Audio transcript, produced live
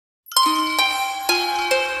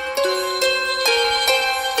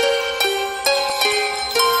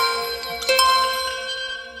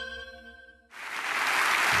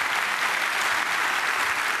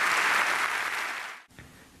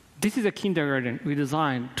This is a kindergarten we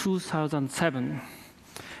designed 2007.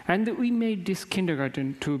 And we made this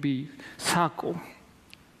kindergarten to be circle.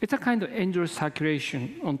 It's a kind of endless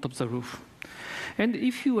circulation on top of the roof. And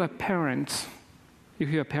if you are parents,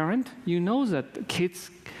 you know that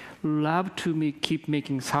kids love to keep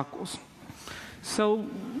making circles. So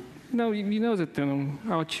you know that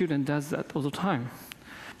our children does that all the time.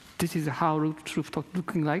 This is how rooftop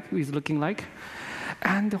is looking like.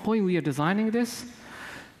 And when we are designing this,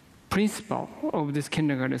 principal of this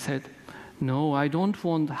kindergarten said, "No, I don't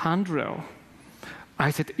want handrail."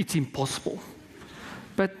 I said, "It's impossible."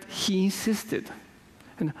 But he insisted.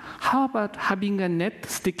 And how about having a net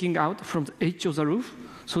sticking out from the edge of the roof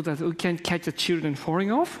so that we can catch the children falling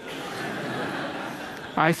off?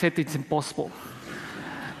 I said, "It's impossible."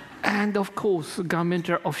 And of course, the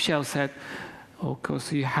governmental official said, "Of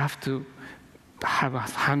course, you have to have a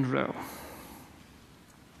handrail."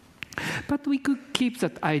 But we could keep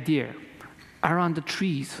that idea around the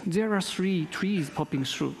trees. There are 3 trees popping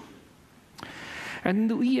through.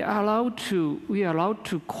 And we are allowed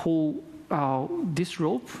to call this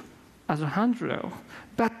rope as a handrail.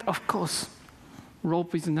 But of course,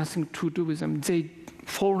 rope is nothing to do with them. They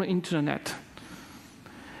fall into the net.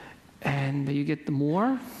 And you get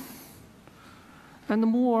more and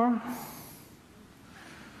more.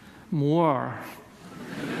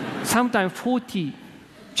 Sometimes 40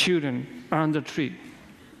 children are on the tree.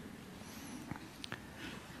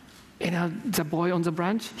 The boy on the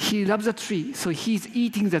branch, he loves the tree, so he's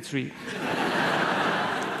eating the tree.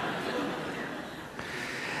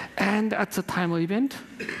 And at the time of event,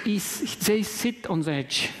 they sit on the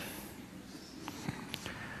edge.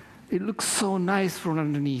 It looks so nice from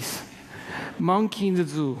underneath. Monkey in the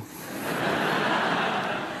zoo.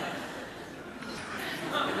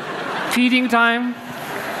 Feeding time.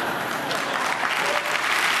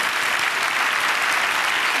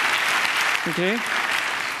 Okay?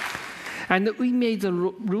 And we made the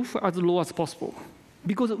roof as low as possible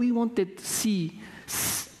because we wanted to see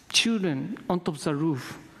children on top of the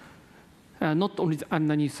roof, not only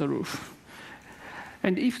underneath the roof.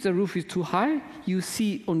 And if the roof is too high, you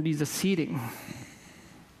see only the ceiling.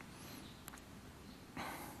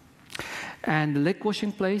 And the leg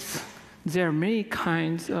washing place, there are many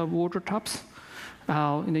kinds of water tubs.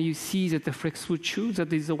 You see that the flexible shoe,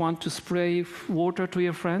 that is the one to spray water to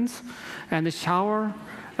your friends, and the shower,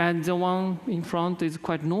 and the one in front is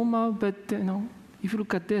quite normal. But if you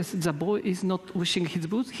look at this, the boy is not washing his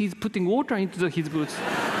boots; he's putting water into his boots.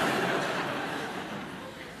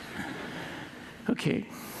 Okay.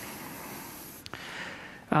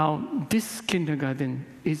 This kindergarten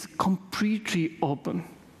is completely open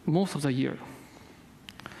most of the year.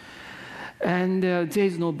 And there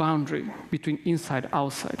is no boundary between inside and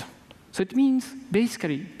outside. So it means,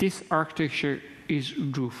 basically, this architecture is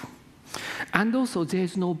roof. And also, there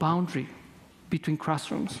is no boundary between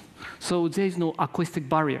classrooms. So there is no acoustic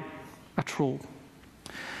barrier at all.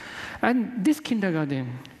 And this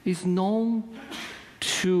kindergarten is known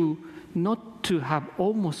not to have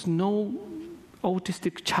almost no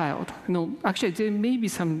autistic child. Actually, there may be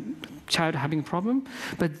some child having a problem,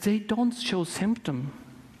 but they don't show symptoms.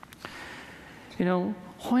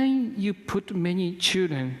 When you put many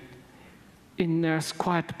children in a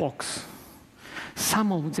quiet box,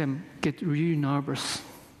 some of them get really nervous.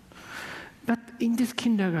 But in this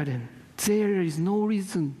kindergarten, there is no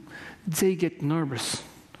reason they get nervous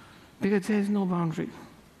because there is no boundary.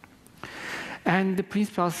 And the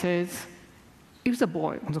principal says, if the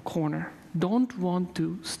boy on the corner don't want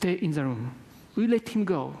to stay in the room, we let him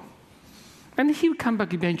go. And he will come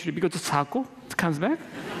back eventually because the circle comes back.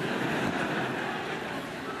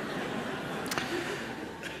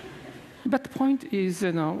 But the point is,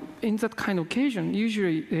 in that kind of occasion,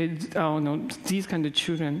 usually these kind of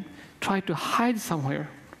children try to hide somewhere.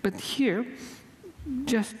 But here,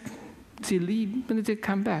 just they leave and they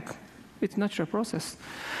come back. It's a natural process.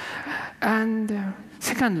 And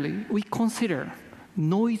secondly, we consider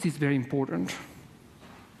noise is very important,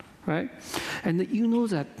 right? And you know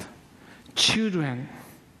that children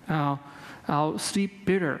sleep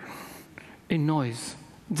better in noise.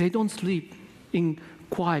 They don't sleep in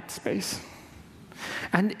quiet space.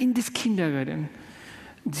 And in this kindergarten,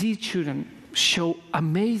 these children show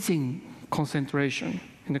amazing concentration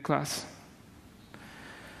in the class.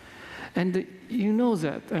 And you know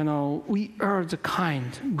that we are the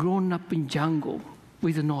kind grown up in jungle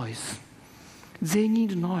with the noise. They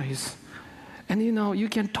need noise. And you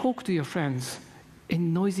can talk to your friends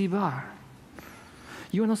in noisy bar.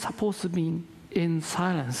 You are not supposed to be in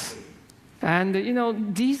silence. And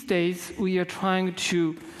these days we are trying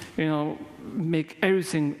to make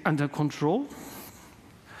everything under control.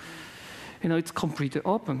 it's completely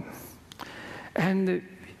open. And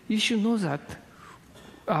you should know that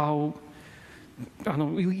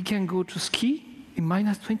we can go to ski in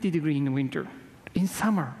minus 20 degrees in the winter. In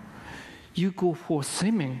summer, you go for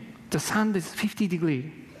swimming. The sun is 50 degrees.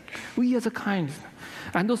 We are the kind.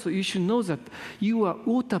 And also, you should know that you are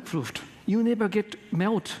waterproofed. You never get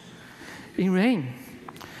melt in rain.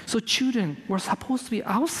 So children were supposed to be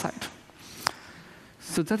outside.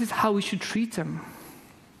 So that is how we should treat them.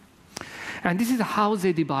 And this is how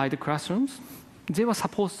they divide the classrooms. They were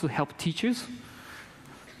supposed to help teachers.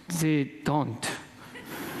 They don't.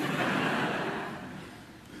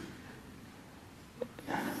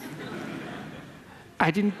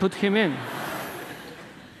 I didn't put him in.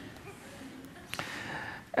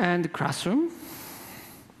 And the classroom,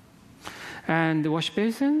 and the wash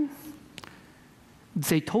basin,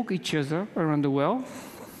 they talk each other around the well.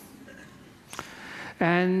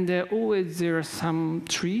 And always there are some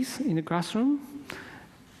trees in the classroom.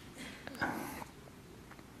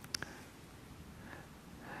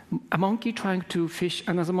 A monkey trying to fish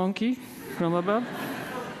another monkey from above.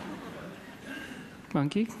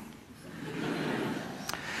 Monkey.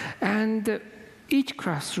 And each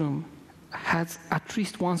classroom has at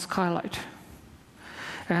least one skylight.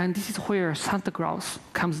 And this is where Santa Claus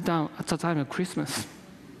comes down at the time of Christmas.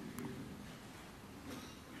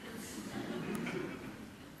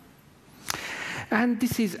 And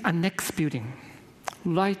this is a next building,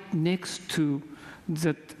 right next to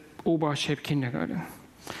that oval-shaped kindergarten.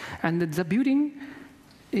 And the building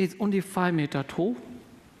is only 5 meters tall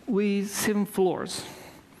with 7 floors.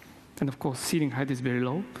 And of course, ceiling height is very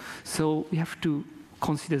low. So we have to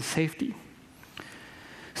consider safety.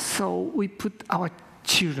 So we put our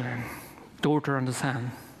children, daughter and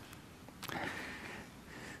son.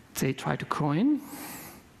 They try to crawl in.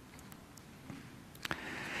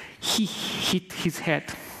 He hit his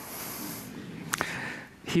head.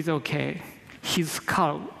 He's okay. His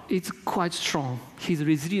skull is quite strong. He's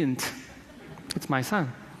resilient. It's my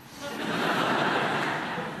son.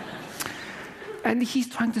 And he's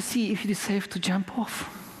trying to see if it is safe to jump off.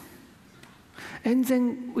 And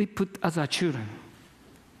then we put other children.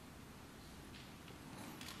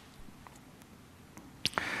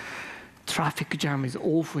 Traffic jam is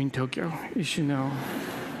awful in Tokyo, you should know.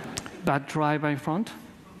 Bad driver in front.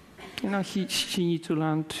 She needs to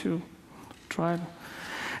learn to drive.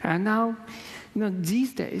 And now,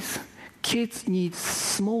 these days, kids need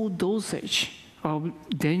small dosage of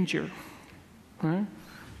danger, right?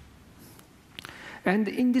 And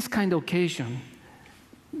in this kind of occasion,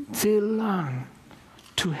 they learn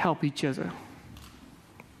to help each other.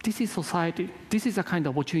 This is society. This is the kind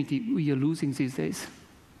of opportunity we are losing these days.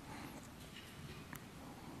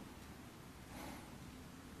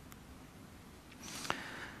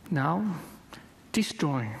 Now, this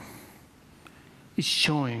drawing is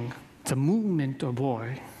showing the movement of a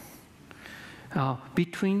boy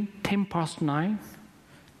between 10 past 9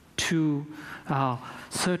 to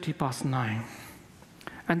 30 past 9.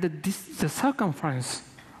 And the circumference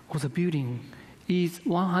of the building is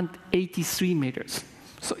 183 meters.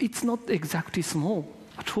 So it's not exactly small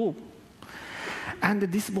at all. And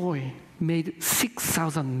this boy made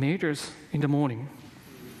 6,000 meters in the morning.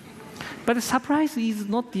 But the surprise is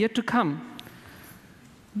not yet to come.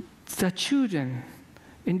 The children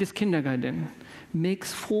in this kindergarten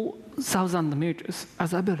makes 4,000 meters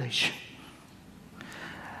as average.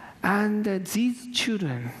 And these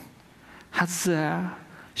children has the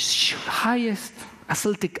highest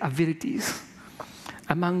athletic abilities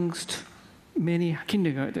amongst many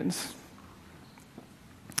kindergartens.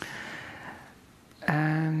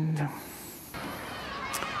 And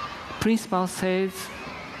principal says,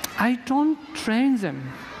 I don't train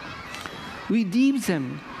them. We leave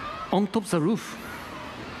them on top of the roof,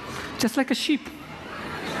 just like a sheep.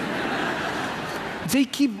 They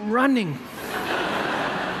keep running.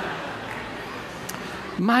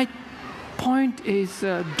 My point is,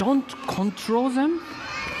 don't control them,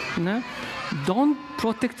 don't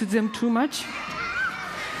protect them too much,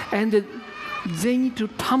 and they need to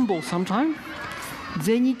tumble sometime.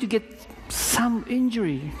 They need to get some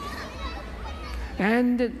injury.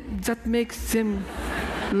 And that makes them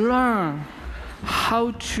learn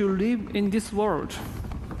how to live in this world.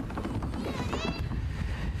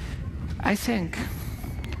 I think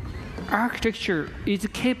architecture is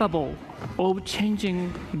capable of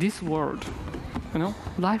changing this world,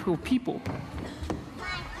 life of people.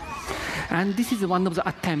 And this is one of the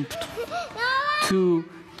attempts to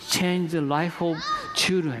change the life of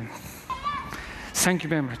children. Thank you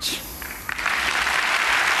very much.